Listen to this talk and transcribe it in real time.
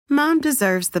Mom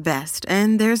deserves the best,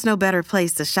 and there's no better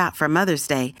place to shop for Mother's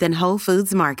Day than Whole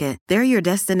Foods Market. They're your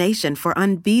destination for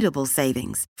unbeatable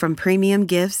savings, from premium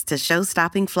gifts to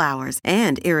show-stopping flowers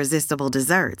and irresistible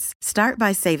desserts. Start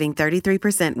by saving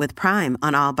 33% with Prime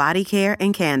on all body care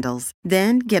and candles.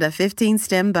 Then get a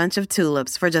 15-stem bunch of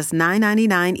tulips for just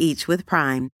 $9.99 each with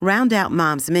Prime. Round out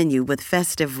Mom's menu with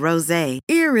festive rosé,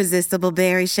 irresistible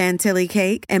berry chantilly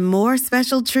cake, and more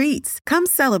special treats. Come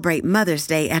celebrate Mother's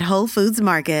Day at Whole Foods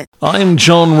Market. I'm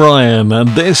John Ryan, and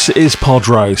this is Pod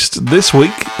Roast. This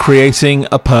week, creating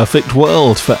a perfect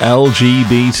world for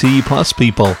LGBT plus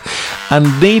people.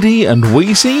 And Needy and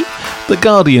Wheezy, the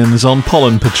Guardians on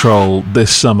pollen patrol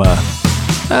this summer.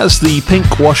 As the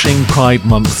pink-washing Pride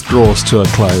Month draws to a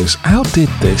close, how did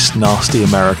this nasty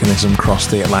Americanism cross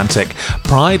the Atlantic?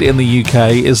 Pride in the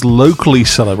UK is locally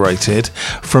celebrated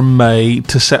from May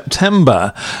to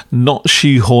September, not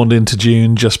shoehorned into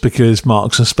June just because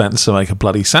Marks and Spencer make a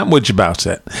bloody sandwich about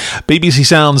it. BBC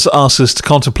Sounds asks us to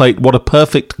contemplate what a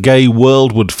perfect gay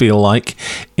world would feel like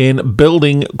in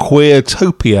building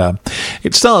Queertopia.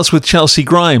 It starts with Chelsea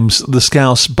Grimes, the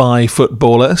Scouse bi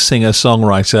footballer,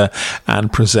 singer-songwriter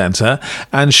and presenter,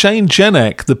 and Shane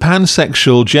Jenek, the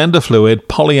pansexual, gender-fluid,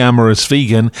 polyamorous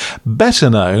vegan,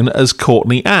 better known as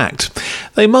Courtney Act.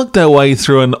 They mugged their way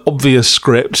through an obvious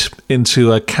script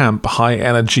into a camp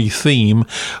high-energy theme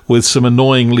with some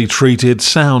annoyingly treated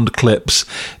sound clips.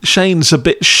 Shane's a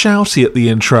bit shouty at the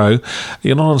intro.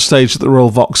 You're not on stage at the Royal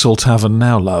Vauxhall Tavern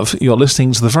now, love. You're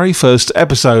listening to the very first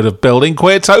episode of Building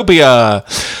Queertopia.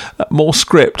 More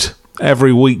script.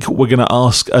 Every week we're going to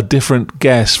ask a different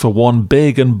guest for one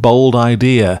big and bold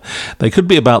idea. They could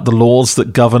be about the laws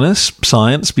that govern us,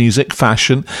 science, music,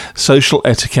 fashion, social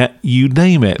etiquette, you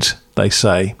name it, they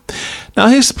say. Now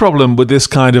here's the problem with this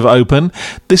kind of open.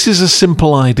 This is a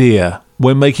simple idea.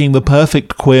 We're making the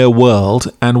perfect queer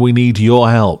world and we need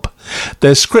your help.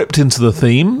 There's script into the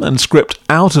theme and script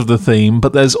out of the theme,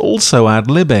 but there's also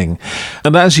ad-libbing.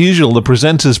 And as usual, the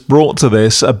presenters brought to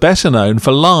this are better known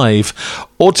for live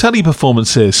or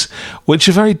tele-performances, which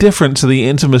are very different to the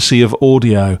intimacy of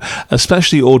audio,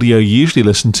 especially audio usually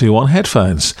listened to on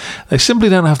headphones. They simply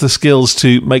don't have the skills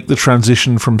to make the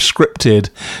transition from scripted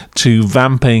to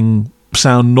vamping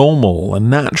sound normal and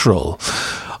natural.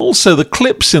 Also, the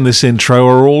clips in this intro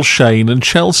are all Shane and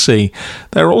Chelsea.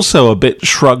 They're also a bit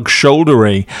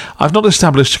shrug-shouldery. I've not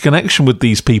established a connection with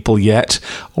these people yet,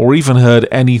 or even heard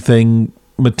anything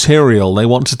material they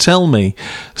want to tell me.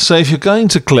 So if you're going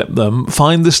to clip them,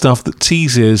 find the stuff that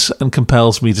teases and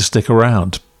compels me to stick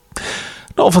around.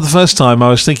 Not for the first time, I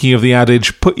was thinking of the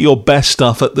adage, put your best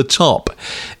stuff at the top.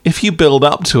 If you build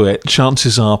up to it,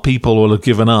 chances are people will have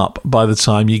given up by the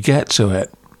time you get to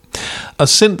it. A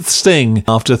synth sting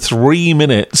after 3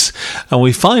 minutes, and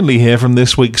we finally hear from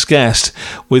this week's guest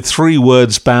with 3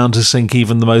 words bound to sink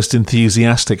even the most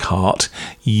enthusiastic heart: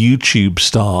 YouTube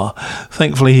star.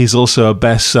 Thankfully, he's also a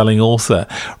best-selling author.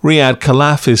 Riyadh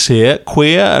Khalaf is here,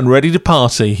 queer and ready to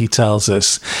party, he tells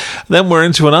us. Then we're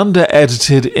into an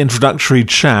under-edited introductory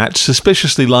chat,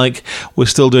 suspiciously like we're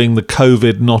still doing the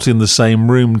COVID not in the same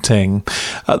room thing.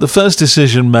 The first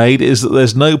decision made is that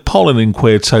there's no pollen in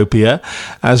Queertopia,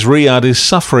 as Riyadh is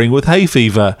suffering with hay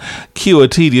fever. Cue a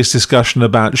tedious discussion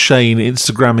about Shane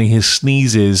Instagramming his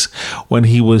sneezes when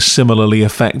he was similarly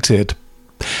affected.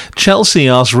 Chelsea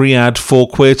asks Riyadh for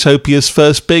Queertopia's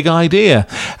first big idea,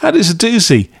 and it's a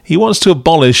doozy. He wants to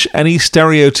abolish any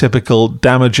stereotypical,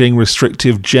 damaging,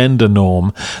 restrictive gender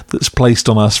norm that's placed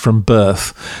on us from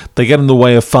birth. They get in the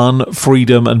way of fun,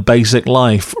 freedom, and basic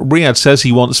life. Riyadh says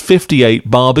he wants 58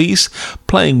 Barbies,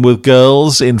 playing with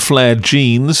girls in flared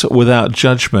jeans without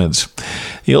judgment.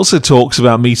 He also talks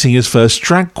about meeting his first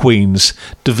drag queens,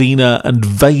 Davina and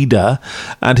Vader,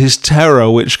 and his terror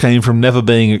which came from never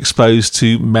being exposed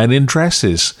to men in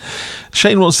dresses.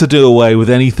 Shane wants to do away with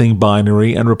anything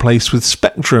binary and replace with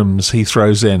spectrums, he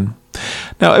throws in.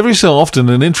 Now, every so often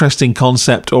an interesting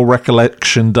concept or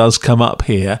recollection does come up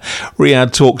here.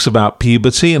 Riyadh talks about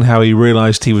puberty and how he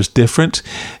realised he was different.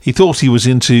 He thought he was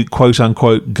into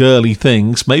quote-unquote girly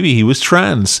things. Maybe he was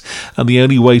trans, and the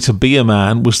only way to be a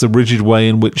man was the rigid way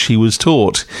in which he was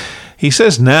taught. He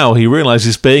says now he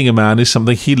realises being a man is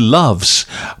something he loves,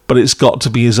 but it's got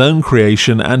to be his own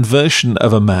creation and version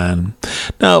of a man.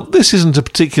 Now, this isn't a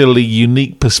particularly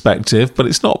unique perspective, but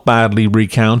it's not badly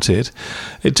recounted.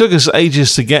 It took us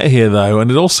ages to get here, though,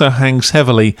 and it also hangs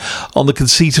heavily on the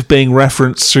conceit of being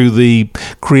referenced through the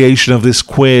creation of this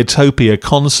Queertopia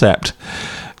concept.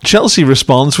 Chelsea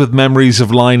responds with memories of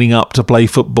lining up to play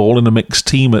football in a mixed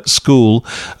team at school,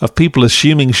 of people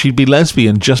assuming she'd be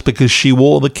lesbian just because she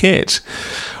wore the kit.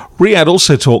 Riyadh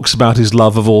also talks about his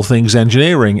love of all things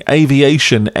engineering,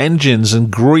 aviation, engines and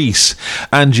Greece,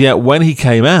 and yet when he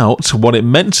came out, what it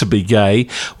meant to be gay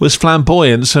was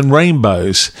flamboyance and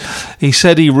rainbows. He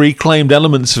said he reclaimed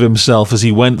elements of himself as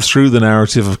he went through the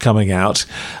narrative of coming out,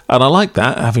 and I like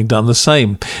that, having done the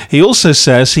same. He also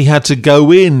says he had to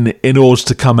go in order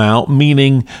to come out,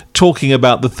 meaning talking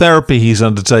about the therapy he's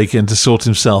undertaken to sort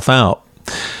himself out.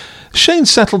 Shane's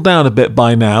settled down a bit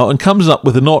by now and comes up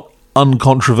with a not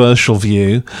uncontroversial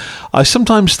view. I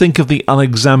sometimes think of the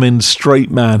unexamined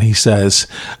straight man, he says,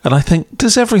 and I think,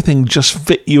 does everything just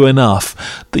fit you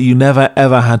enough that you never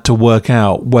ever had to work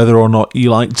out whether or not you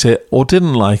liked it or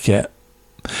didn't like it?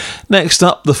 Next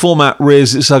up, the format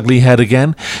rears its ugly head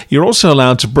again. You're also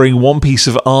allowed to bring one piece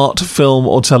of art, film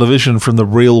or television from the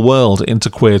real world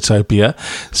into Queertopia,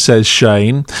 says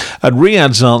Shane, and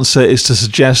Riyadh's answer is to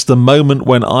suggest the moment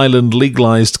when Ireland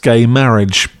legalised gay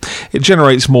marriage. It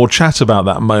generates more chat about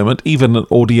that moment, even an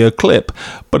audio clip,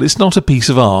 but it's not a piece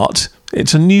of art.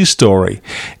 It's a news story.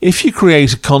 If you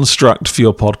create a construct for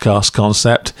your podcast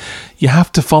concept, you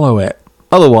have to follow it.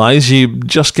 Otherwise, you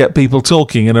just get people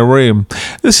talking in a room.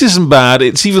 This isn't bad,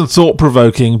 it's even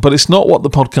thought-provoking, but it's not what the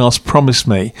podcast promised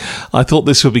me. I thought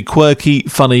this would be quirky,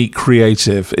 funny,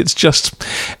 creative. It's just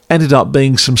ended up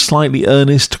being some slightly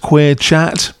earnest queer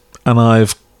chat, and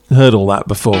I've heard all that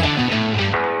before.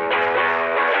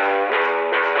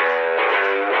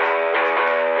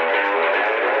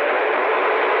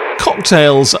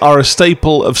 Cocktails are a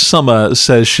staple of summer,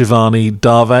 says Shivani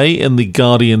Dave in the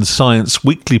Guardian Science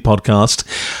Weekly podcast.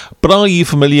 But are you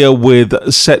familiar with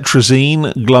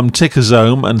cetrazine,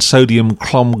 glumticazone and sodium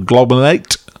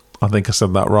chlorglobolate? I think I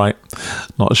said that right.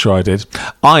 Not sure I did.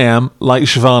 I am, like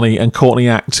Shivani and Courtney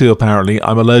Act too apparently,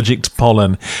 I'm allergic to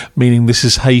pollen, meaning this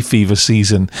is hay fever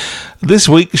season. This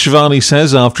week, Shivani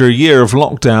says, after a year of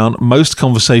lockdown, most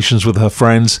conversations with her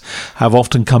friends have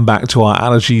often come back to our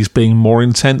allergies being more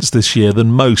intense this year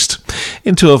than most,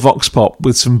 into a vox pop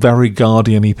with some very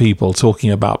Guardian-y people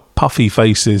talking about puffy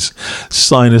faces,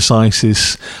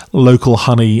 sinusitis, local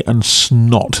honey and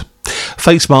snot.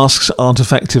 Face masks aren't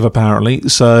effective apparently,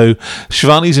 so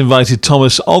Shivani's invited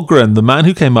Thomas Ogren, the man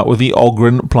who came up with the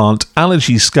Ogren Plant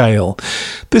Allergy Scale.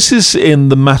 This is in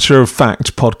the Matter of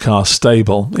Fact podcast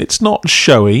stable. It's not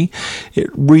showy, it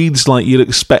reads like you'd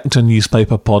expect a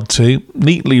newspaper pod to,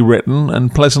 neatly written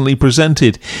and pleasantly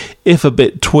presented, if a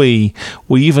bit twee.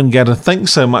 We even get a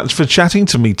thanks so much for chatting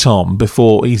to me, Tom,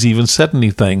 before he's even said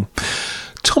anything.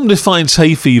 Tom defines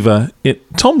hay fever in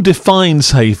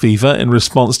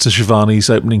response to Shivani's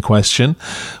opening question,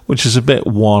 which is a bit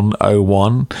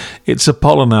 101. It's a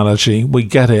pollen allergy. We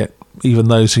get it, even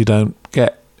those who don't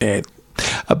get it.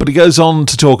 But he goes on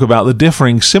to talk about the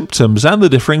differing symptoms and the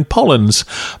differing pollens.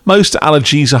 Most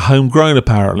allergies are homegrown,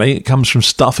 apparently. It comes from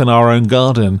stuff in our own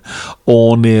garden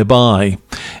or nearby.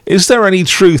 Is there any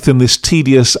truth in this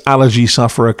tedious allergy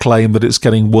sufferer claim that it's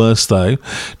getting worse, though?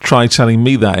 Try telling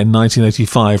me that in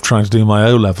 1985, trying to do my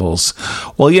O-levels.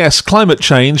 Well, yes, climate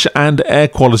change and air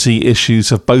quality issues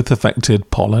have both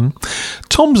affected pollen.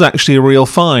 Tom's actually a real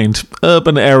find.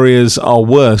 Urban areas are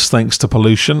worse thanks to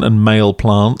pollution and male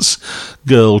plants.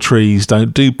 Girl trees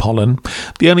don't do pollen.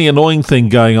 The only annoying thing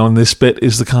going on in this bit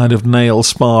is the kind of nail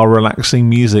spa relaxing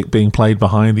music being played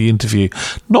behind the interview.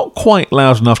 Not quite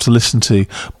loud enough to listen to,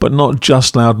 but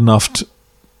just loud enough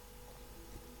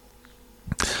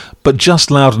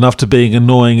to being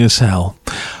annoying as hell.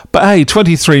 But hey,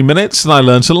 23 minutes and I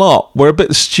learnt a lot. We're a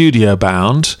bit studio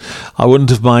bound. I wouldn't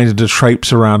have minded a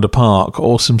traipse around a park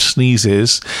or some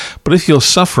sneezes. But if you're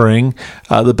suffering,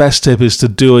 the best tip is to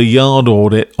do a yard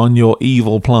audit on your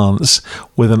evil plants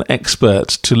with an expert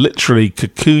to literally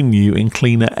cocoon you in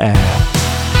cleaner air.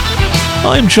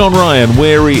 I'm John Ryan,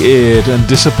 weary-eared and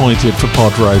disappointed for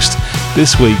Pod Roast.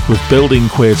 This week with Building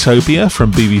Queertopia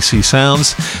from BBC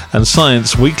Sounds and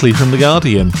Science Weekly from The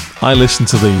Guardian. I listen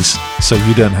to these, so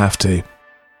you don't have to.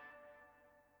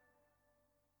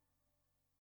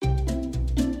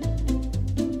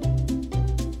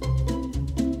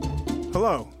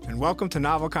 Hello, and welcome to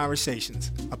Novel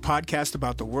Conversations, a podcast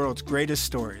about the world's greatest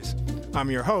stories.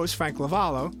 I'm your host, Frank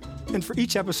Lavallo, and for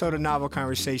each episode of Novel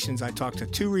Conversations, I talk to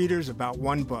two readers about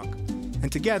one book.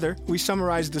 And together, we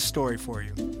summarize the story for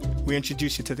you. We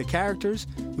introduce you to the characters,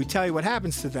 we tell you what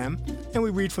happens to them, and we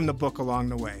read from the book along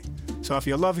the way. So if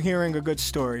you love hearing a good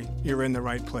story, you're in the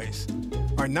right place.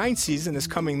 Our 9th season is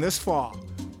coming this fall.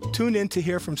 Tune in to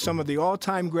hear from some of the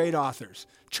all-time great authors,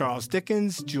 Charles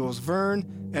Dickens, Jules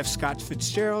Verne, F. Scott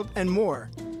Fitzgerald, and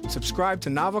more. Subscribe to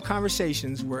Novel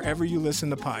Conversations wherever you listen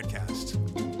to podcasts.